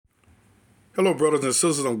Hello, brothers and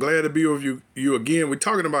sisters. I'm glad to be with you again. We're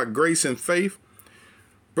talking about grace and faith.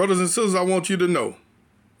 Brothers and sisters, I want you to know,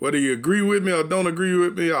 whether you agree with me or don't agree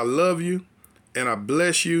with me, I love you and I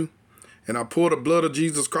bless you and I pour the blood of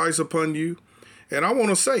Jesus Christ upon you. And I want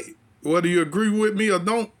to say, whether you agree with me or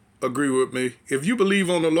don't agree with me, if you believe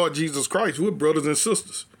on the Lord Jesus Christ, we're brothers and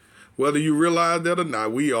sisters. Whether you realize that or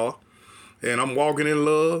not, we are. And I'm walking in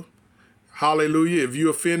love. Hallelujah. If you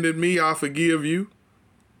offended me, I forgive you.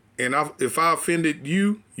 And if I offended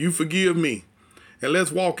you, you forgive me. And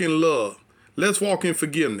let's walk in love. Let's walk in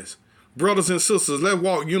forgiveness. Brothers and sisters, let's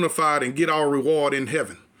walk unified and get our reward in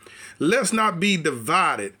heaven. Let's not be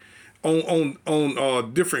divided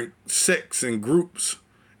on different sects and groups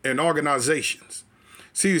and organizations.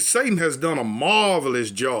 See, Satan has done a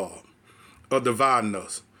marvelous job of dividing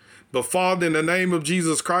us. But Father, in the name of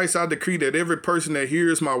Jesus Christ, I decree that every person that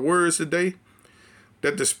hears my words today,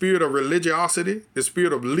 that the spirit of religiosity, the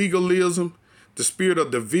spirit of legalism, the spirit of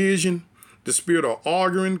division, the spirit of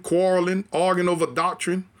arguing, quarreling, arguing over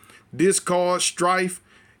doctrine, discord, strife,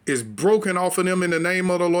 is broken off of them in the name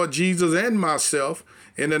of the Lord Jesus, and myself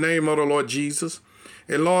in the name of the Lord Jesus.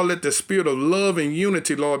 And Lord, let the spirit of love and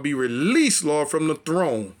unity, Lord, be released, Lord, from the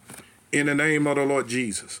throne in the name of the Lord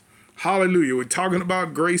Jesus. Hallelujah. We're talking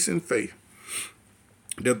about grace and faith.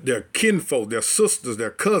 They're kinfolk, they're sisters, they're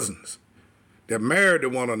cousins. They're married to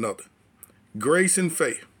one another. Grace and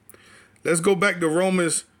faith. Let's go back to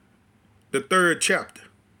Romans, the 3rd chapter.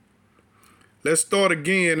 Let's start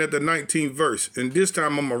again at the 19th verse. And this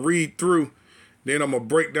time I'm going to read through, then I'm going to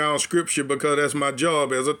break down scripture because that's my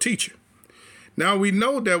job as a teacher. Now we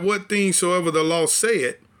know that what things soever the law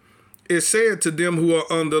said, is said to them who are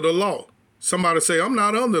under the law. Somebody say, I'm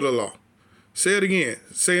not under the law. Say it again.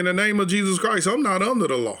 Say in the name of Jesus Christ, I'm not under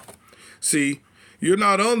the law. See, you're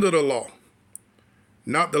not under the law.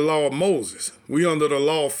 Not the law of Moses. We under the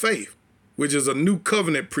law of faith, which is a new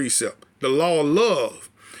covenant precept, the law of love,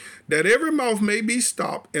 that every mouth may be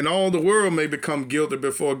stopped and all the world may become guilty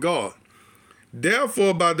before God.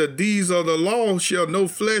 Therefore, by the deeds of the law shall no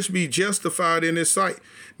flesh be justified in his sight.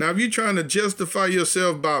 Now, if you're trying to justify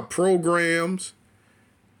yourself by programs,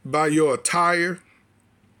 by your attire,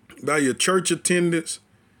 by your church attendance,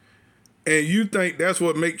 and you think that's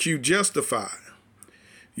what makes you justified,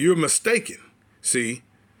 you're mistaken. See,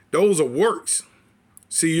 those are works.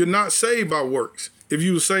 See, you're not saved by works. If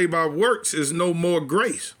you were saved by works, there's no more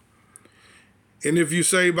grace. And if you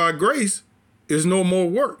saved by grace, there's no more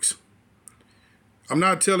works. I'm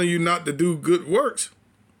not telling you not to do good works.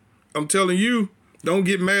 I'm telling you, don't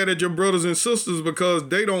get mad at your brothers and sisters because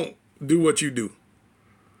they don't do what you do.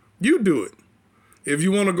 You do it. If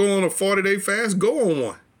you want to go on a 40-day fast, go on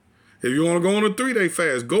one. If you want to go on a 3-day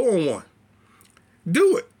fast, go on one.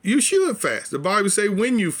 Do it. You should fast. The Bible say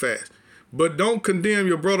when you fast. But don't condemn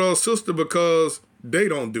your brother or sister because they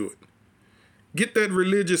don't do it. Get that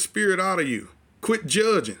religious spirit out of you. Quit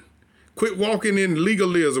judging. Quit walking in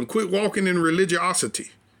legalism. Quit walking in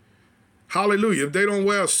religiosity. Hallelujah. If they don't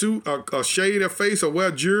wear a suit, or shade their face, or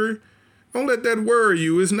wear jewelry, don't let that worry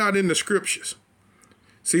you. It's not in the scriptures.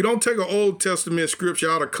 See, don't take an Old Testament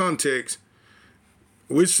scripture out of context,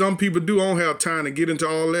 which some people do. I don't have time to get into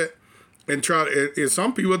all that. And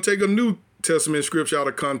some people take a New Testament scripture out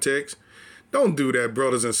of context. Don't do that,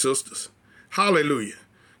 brothers and sisters. Hallelujah.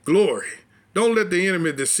 Glory. Don't let the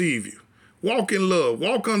enemy deceive you. Walk in love.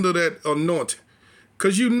 Walk under that anointing.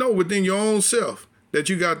 Because you know within your own self that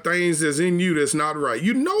you got things that's in you that's not right.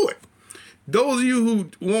 You know it. Those of you who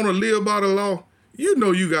want to live by the law, you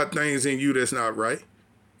know you got things in you that's not right.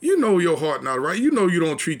 You know your heart not right. You know you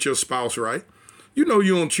don't treat your spouse right. You know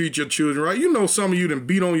you don't treat your children right. You know some of you done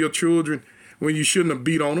beat on your children when you shouldn't have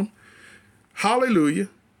beat on them. Hallelujah.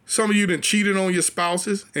 Some of you done cheated on your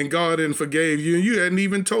spouses and God didn't forgave you and you hadn't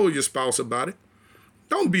even told your spouse about it.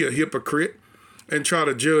 Don't be a hypocrite and try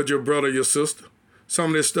to judge your brother or your sister. Some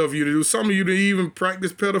of this stuff you do. Some of you done even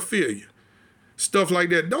practice pedophilia. Stuff like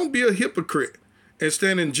that. Don't be a hypocrite and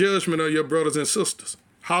stand in judgment of your brothers and sisters.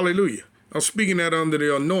 Hallelujah. I'm speaking that under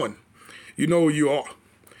the anointing. You know who you are.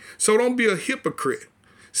 So don't be a hypocrite.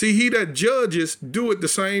 See, he that judges doeth the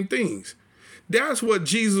same things. That's what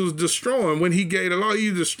Jesus was destroying when he gave the law.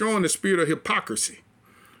 He was destroying the spirit of hypocrisy.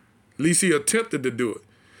 At least he attempted to do it.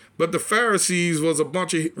 But the Pharisees was a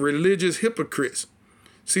bunch of religious hypocrites.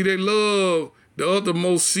 See, they love the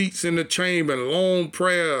uttermost seats in the chamber and long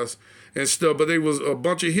prayers and stuff, but they was a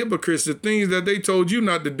bunch of hypocrites. The things that they told you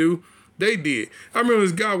not to do, they did. I remember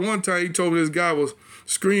this guy one time, he told me this guy was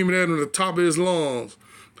screaming at him at the top of his lungs,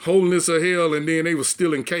 holiness of hell, and then they was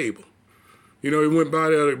stealing cable. You know, he went by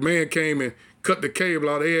there, a man came and cut the cable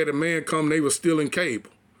out. They had a man come, they was stealing cable.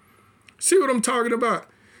 See what I'm talking about?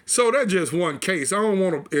 So that's just one case. I don't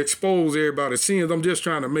want to expose everybody's sins. I'm just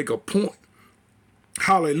trying to make a point.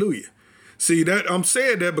 Hallelujah. See, that I'm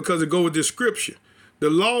saying that because it goes with this scripture. The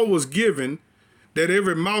law was given that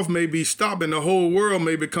every mouth may be stopped and the whole world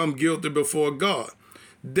may become guilty before God.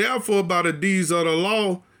 Therefore, by the deeds of the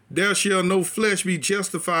law, there shall no flesh be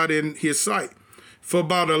justified in his sight. For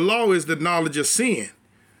by the law is the knowledge of sin.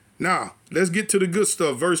 Now, let's get to the good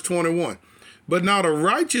stuff. Verse 21. But now the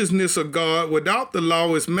righteousness of God without the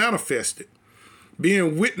law is manifested,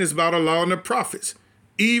 being witnessed by the law and the prophets,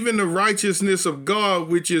 even the righteousness of God,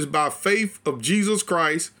 which is by faith of Jesus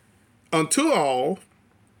Christ, unto all,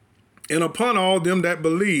 and upon all them that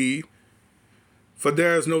believe, for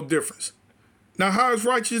there is no difference. Now, how is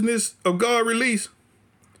righteousness of God released?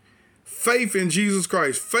 Faith in Jesus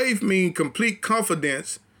Christ. Faith means complete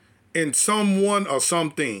confidence in someone or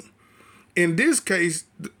something. In this case,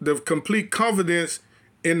 the complete confidence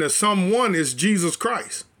in the someone is Jesus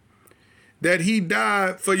Christ. That he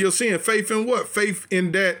died for your sin. Faith in what? Faith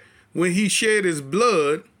in that when he shed his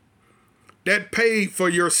blood, that paid for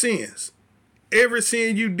your sins. Every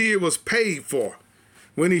sin you did was paid for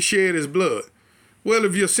when he shed his blood. Well,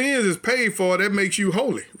 if your sins is paid for, that makes you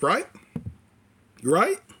holy, right?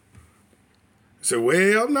 Right? So,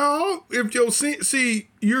 well, no. If your sin, see,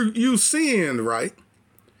 you sinned, right?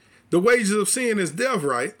 The wages of sin is death,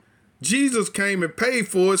 right? Jesus came and paid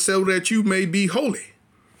for it so that you may be holy.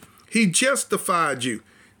 He justified you,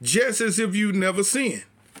 just as if you never sinned.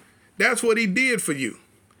 That's what he did for you.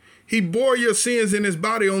 He bore your sins in his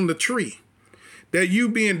body on the tree, that you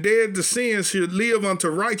being dead to sin should live unto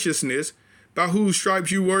righteousness, by whose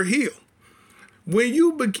stripes you were healed. When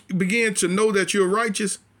you begin to know that you're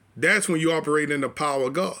righteous, that's when you operate in the power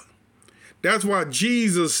of God. That's why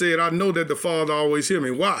Jesus said, I know that the Father always hears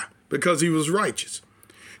me. Why? Because he was righteous.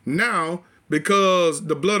 Now, because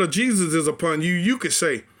the blood of Jesus is upon you, you could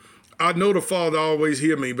say, I know the Father always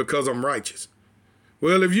hears me because I'm righteous.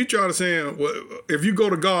 Well, if you try to say, well, if you go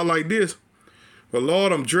to God like this, well,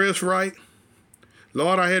 Lord, I'm dressed right.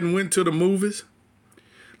 Lord, I hadn't went to the movies.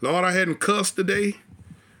 Lord, I hadn't cussed today.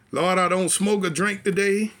 Lord, I don't smoke or drink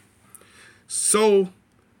today. So,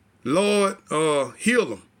 Lord, heal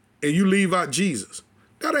them. And you leave out Jesus.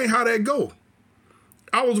 That ain't how that go.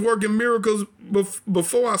 I was working miracles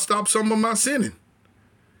before I stopped some of my sinning.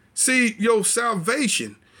 See, your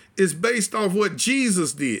salvation is based off what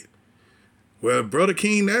Jesus did. Well, Brother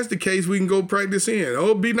King, that's the case. We can go practice in.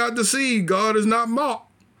 Oh, be not deceived. God is not mocked.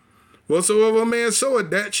 Whatsoever a man soweth,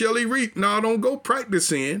 that shall he reap. Now, don't go practice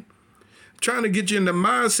sin. I'm trying to get you in the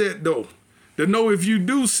mindset, though, to know if you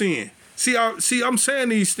do sin. See, I'm saying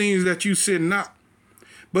these things that you sin not.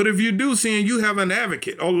 But if you do sin, you have an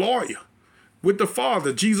advocate, a lawyer, with the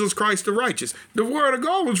Father, Jesus Christ the righteous. The word of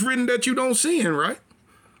God was written that you don't sin, right?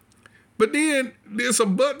 But then there's a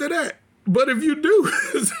but to that. But if you do,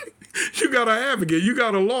 you got an advocate, you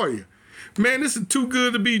got a lawyer. Man, this is too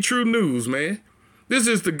good to be true news, man. This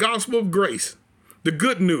is the gospel of grace, the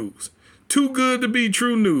good news. Too good to be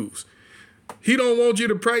true news. He don't want you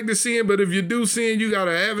to practice sin, but if you do sin, you got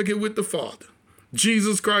an advocate with the Father,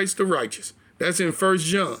 Jesus Christ the righteous. That's in 1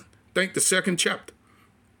 John. Think the 2nd chapter.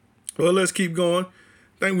 Well, let's keep going.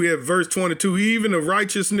 I think we have verse 22. Even the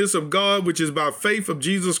righteousness of God, which is by faith of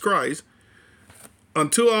Jesus Christ,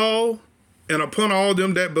 unto all and upon all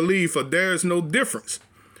them that believe, for there is no difference.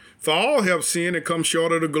 For all have sinned and come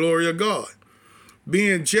short of the glory of God,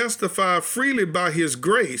 being justified freely by his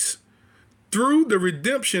grace through the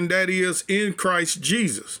redemption that is in Christ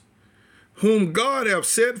Jesus, whom God hath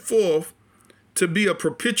set forth to be a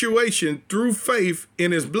propitiation through faith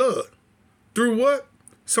in his blood. Through what?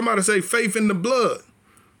 Somebody say faith in the blood.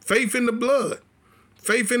 Faith in the blood.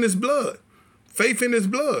 Faith in his blood. Faith in his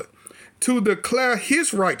blood. To declare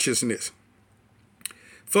his righteousness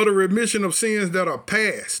for the remission of sins that are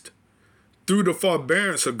past through the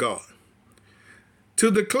forbearance of God. To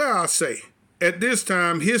declare, I say, at this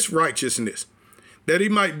time his righteousness, that he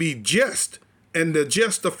might be just and the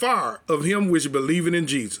justifier of him which believeth in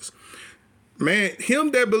Jesus. Man,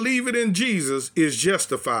 him that believeth in Jesus is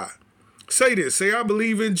justified. Say this. Say, I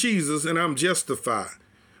believe in Jesus and I'm justified.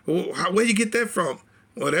 Well, where you get that from?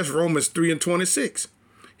 Well, that's Romans 3:26.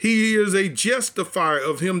 He is a justifier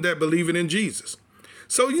of him that believeth in Jesus.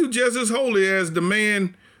 So you just as holy as the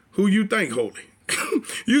man who you think holy.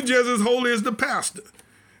 You just as holy as the pastor.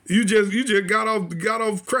 You just got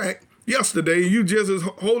off crack yesterday. You just as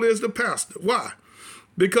holy as the pastor. Why?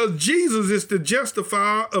 Because Jesus is the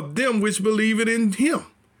justifier of them which believe it in him.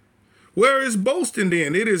 Where is boasting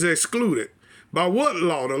then? It is excluded. By what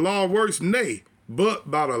law? The law of works? Nay,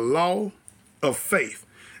 but by the law of faith.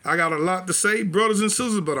 I got a lot to say, brothers and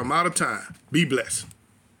sisters, but I'm out of time. Be blessed.